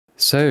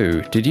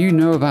So, did you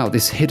know about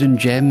this hidden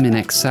gem in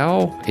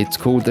Excel? It's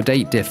called the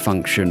DATEDIF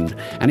function,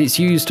 and it's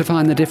used to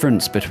find the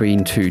difference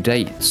between two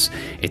dates.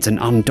 It's an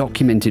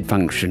undocumented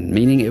function,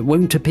 meaning it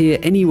won't appear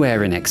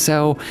anywhere in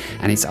Excel,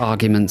 and its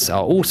arguments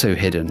are also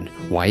hidden.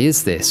 Why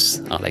is this?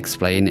 I'll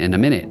explain in a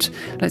minute.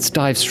 Let's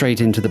dive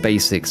straight into the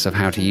basics of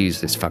how to use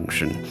this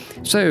function.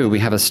 So, we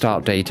have a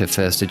start date of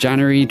 1st of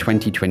January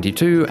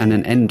 2022 and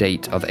an end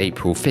date of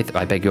April 5th,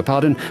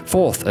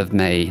 4th of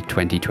May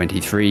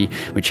 2023,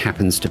 which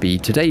happens to be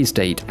today's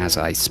date as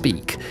I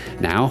speak.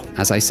 Now,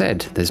 as I said,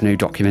 there's no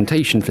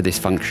documentation for this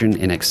function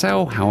in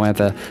Excel,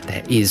 however,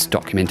 there is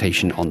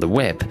documentation on the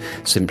web.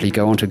 Simply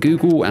go onto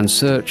Google and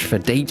search for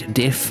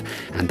DATEDIF,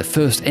 and the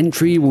first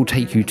entry will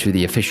take you to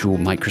the official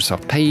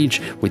Microsoft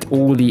page with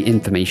all the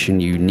information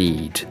you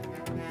need.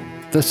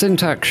 The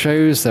syntax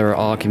shows there are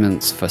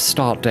arguments for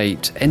start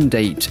date, end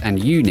date,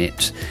 and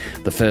unit.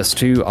 The first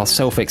two are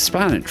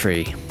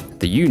self-explanatory.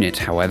 The unit,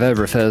 however,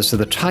 refers to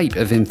the type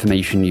of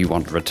information you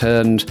want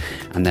returned,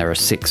 and there are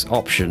 6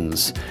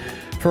 options.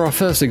 For our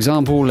first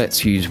example,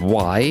 let's use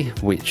Y,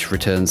 which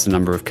returns the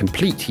number of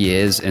complete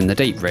years in the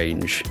date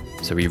range.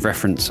 So we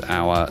reference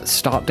our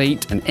start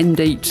date and end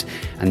date,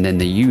 and then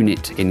the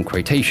unit in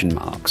quotation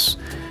marks.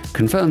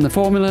 Confirm the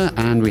formula,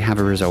 and we have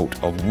a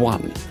result of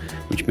 1.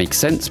 Which makes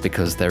sense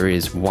because there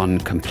is 1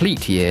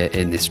 complete year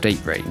in this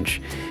date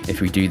range.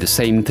 If we do the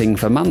same thing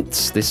for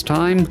months this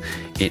time,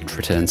 it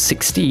returns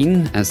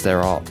 16, as there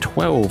are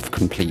 12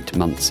 complete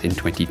months in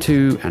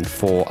 22 and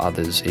 4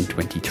 others in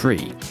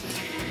 23.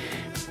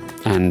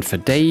 And for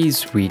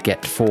days, we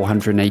get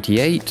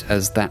 488,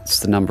 as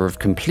that's the number of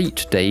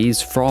complete days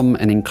from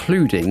and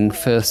including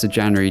 1st of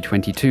January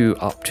 22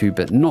 up to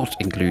but not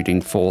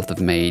including 4th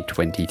of May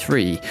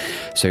 23.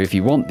 So if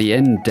you want the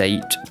end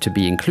date to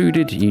be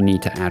included, you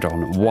need to add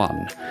on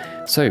 1.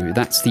 So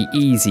that's the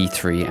easy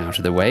 3 out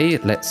of the way.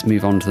 Let's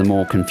move on to the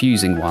more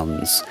confusing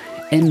ones.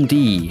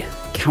 MD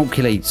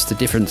calculates the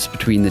difference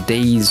between the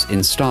days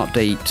in start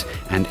date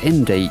and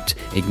end date,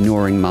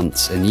 ignoring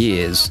months and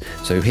years.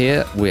 So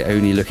here we're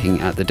only looking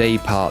at the day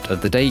part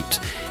of the date,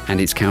 and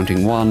it's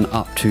counting 1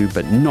 up to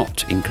but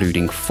not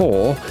including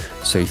 4,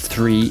 so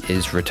 3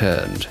 is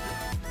returned.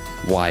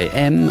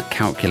 YM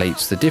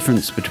calculates the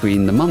difference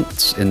between the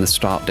months in the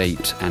start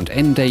date and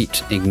end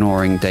date,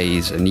 ignoring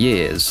days and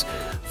years.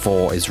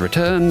 4 is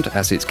returned,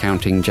 as it's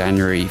counting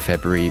January,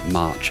 February,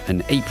 March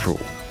and April.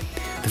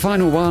 The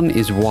final one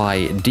is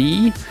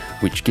YD,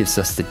 which gives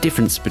us the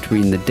difference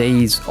between the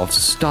days of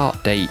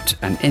start date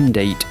and end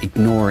date,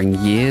 ignoring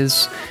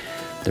years.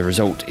 The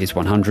result is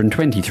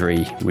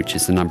 123, which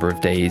is the number of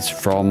days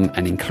from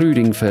and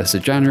including 1st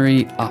of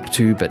January up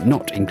to but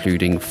not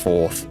including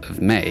 4th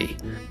of May.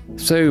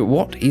 So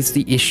what is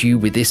the issue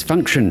with this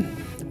function?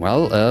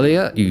 Well,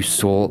 earlier you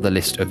saw the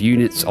list of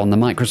units on the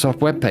Microsoft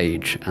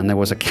webpage, and there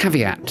was a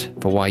caveat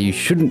for why you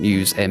shouldn't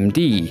use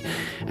MD,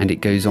 and it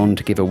goes on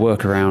to give a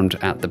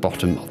workaround at the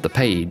bottom of the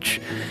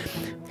page.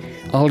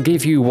 I'll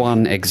give you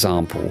one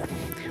example.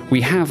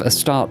 We have a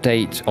start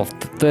date of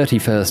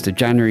 31st of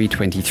January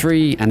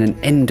 23 and an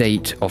end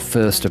date of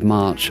 1st of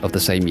March of the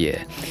same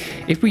year.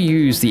 If we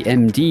use the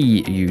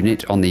MD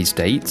unit on these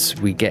dates,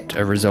 we get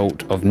a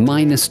result of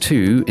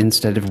 -2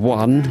 instead of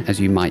 1, as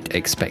you might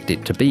expect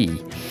it to be.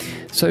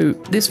 So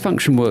this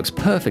function works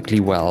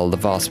perfectly well the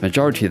vast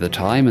majority of the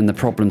time, and the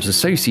problems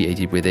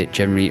associated with it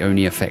generally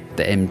only affect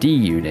the MD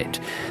unit.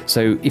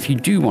 So if you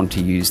do want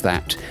to use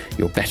that,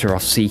 you're better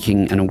off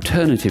seeking an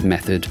alternative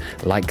method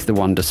like the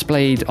one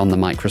displayed on the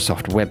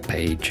Microsoft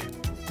webpage.